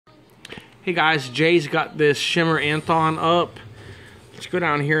Hey guys, Jay's got this Shimmer Anthon up. Let's go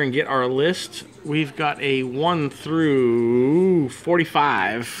down here and get our list. We've got a 1 through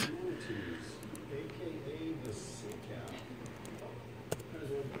 45.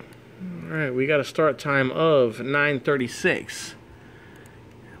 Alright, we got a start time of 9:36.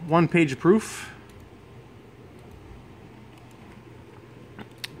 1 page of proof.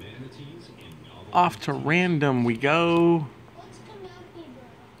 Off to random we go.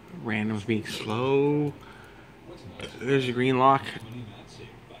 Random's being slow. There's your green lock.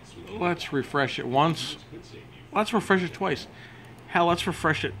 Let's refresh it once. Let's refresh it twice. Hell, let's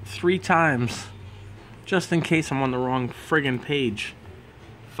refresh it 3 times. Just in case I'm on the wrong friggin' page.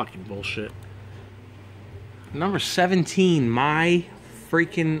 Fucking bullshit. Number 17, my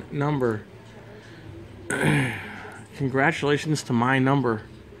freaking number. Congratulations to my number.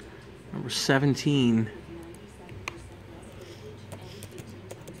 Number 17.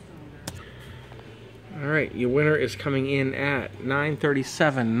 Alright, your winner is coming in at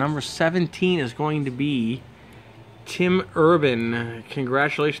 9:37. Number 17 is going to be Tim Urban.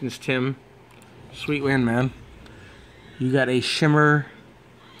 Congratulations, Tim. Sweet win, man. You got a Shimmer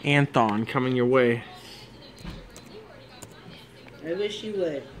Anthon coming your way. I wish you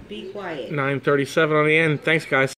would. Be quiet. 9:37 on the end. Thanks, guys.